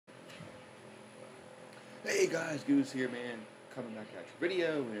Hey guys, Goose here, man. Coming back at your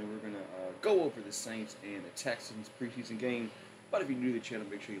video, and we're gonna go over the Saints and the Texans preseason game. But if you're new to the channel,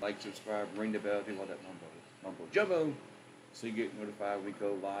 make sure you like, subscribe, ring the bell, do all that mumbo jumbo, so you get notified when we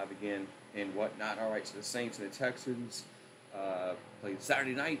go live again and whatnot. All right, so the Saints and the Texans played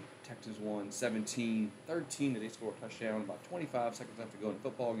Saturday night. Texans won 17-13, and they scored a touchdown about 25 seconds left to go in the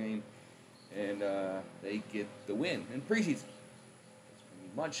football game, and they get the win in preseason. Doesn't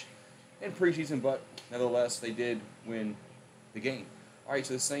mean much in preseason, but nevertheless, they did win the game. All right,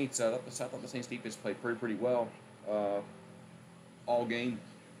 so the Saints, I thought the Saints defense played pretty well all game.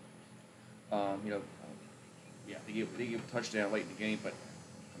 Yeah, they gave a touchdown late in the game, but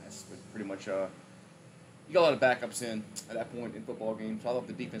that's pretty much. You got a lot of backups in at that point in football games. So I thought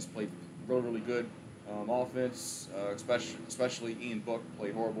the defense played really good. Offense, especially Ian Book,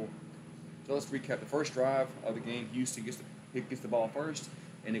 played horrible. So let's recap the first drive of the game. Houston gets the ball first,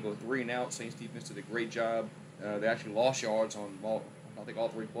 and they go 3 and out. Saints defense did a great job. They actually lost yards on I think all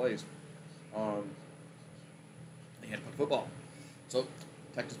 3 plays. They had to punt the football. So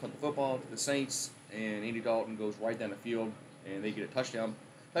Texas punt the football to the Saints, and Andy Dalton goes right down the field, and they get a touchdown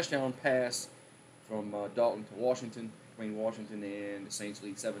pass from Dalton to Washington, Wayne Washington, and the Saints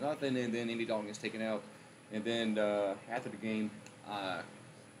lead 7-0. And then Andy Dalton gets taken out, and then after the game, on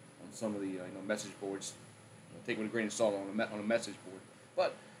some of the message boards, take it with a grain of salt on a message board.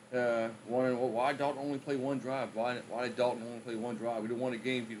 But wondering, well, why Dalton only play one drive? Why did Dalton only play one drive? We don't want a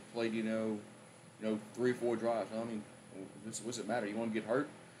game if you played 3 or 4 drives. I mean, what's it matter? You want to get hurt?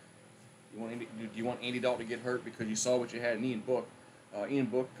 Do you want Andy Dalton to get hurt because you saw what you had in Ian Book? Ian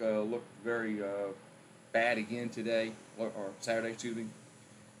Book looked very bad again today, or Saturday, excuse me.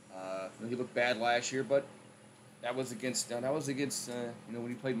 He looked bad last year, but that was against when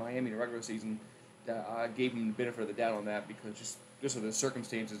he played Miami in the regular season. I gave him the benefit of the doubt on that because just of the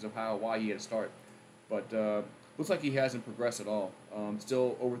circumstances of why he had to start. But looks like he hasn't progressed at all.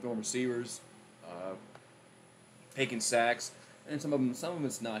 Still overthrowing receivers, taking sacks, and some of them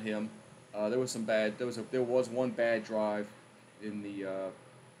it's not him. There was one bad drive in the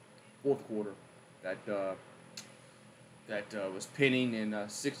fourth quarter that was pinning,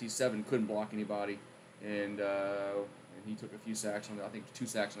 and 67 couldn't block anybody, and he took a few sacks on that. I think 2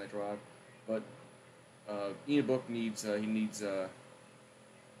 sacks on that drive. But Ian Book needs I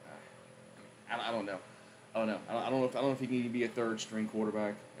don't know. I don't know if he can be a third string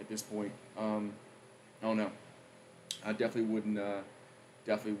quarterback at this point. I don't know. I definitely wouldn't. I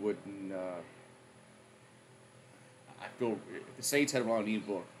feel if the Saints had around Ian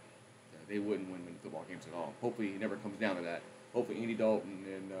Book, they wouldn't win many football games at all. Hopefully, it never comes down to that. Hopefully, Andy Dalton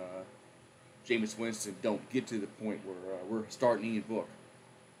and Jameis Winston don't get to the point where we're starting Ian Book.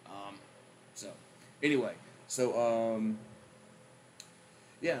 Anyway,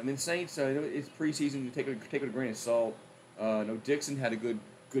 yeah, I mean, the Saints, it's preseason. You take it with a grain of salt. Dixon had a good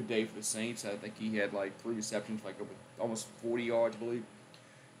day for the Saints. I think he had like 3 receptions, like over almost 40 yards, I believe.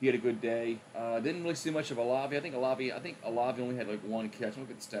 He had a good day. Didn't really see much of Olave. I think Olave only had like 1 catch. Let me look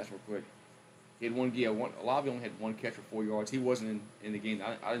at the stats real quick. He had Olave only had 1 catch for 4 yards. He wasn't in the game.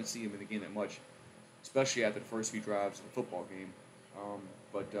 I didn't see him in the game that much, especially after the first few drives of the football game.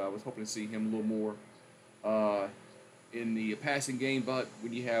 But I was hoping to see him a little more in the passing game. But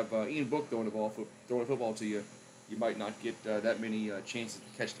when you have Ian Book throwing the football to you, you might not get that many chances to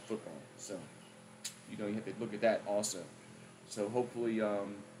catch the football. So you have to look at that also. So hopefully,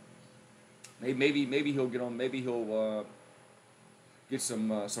 maybe he'll get on. Maybe he'll get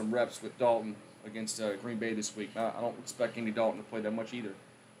some reps with Dalton against Green Bay this week. I don't expect Andy Dalton to play that much either.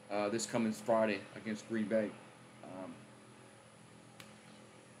 This coming Friday against Green Bay.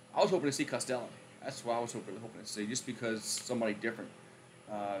 I was hoping to see Costello. That's what I was hoping to see, just because somebody different.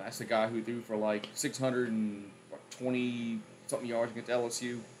 That's the guy who threw for like 620 something yards against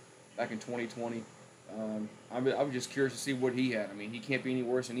LSU back in 2020. I was just curious to see what he had. I mean, he can't be any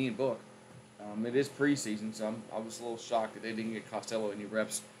worse than Ian Book. It is preseason, so I was a little shocked that they didn't get Costello any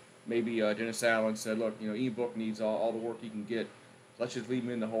reps. Maybe Dennis Allen said, look, Ian Book needs all the work he can get. Let's just leave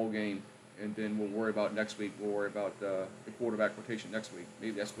him in the whole game, and then we'll worry about next week. We'll worry about the quarterback rotation next week.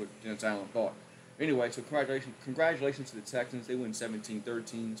 Maybe that's what Dennis Allen thought. Anyway, so congratulations to the Texans. They win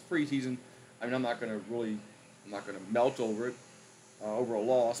 17-13. It's preseason. I mean, I'm not gonna melt over it, over a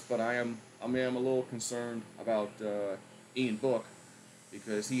loss, but I'm a little concerned about Ian Book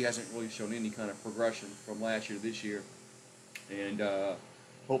because he hasn't really shown any kind of progression from last year to this year, and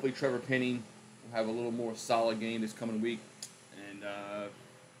hopefully Trevor Penning will have a little more solid game this coming week, and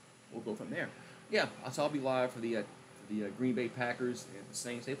we'll go from there. Yeah, so I'll be live for the Green Bay Packers and the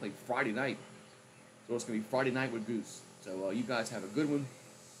Saints. They play Friday night. So it's going to be Friday night with Goose. So you guys have a good one,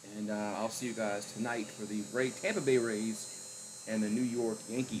 And I'll see you guys tonight for the Tampa Bay Rays and the New York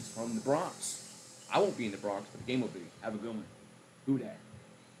Yankees from the Bronx. I won't be in the Bronx, but the game will be. Have a good one. Who dat?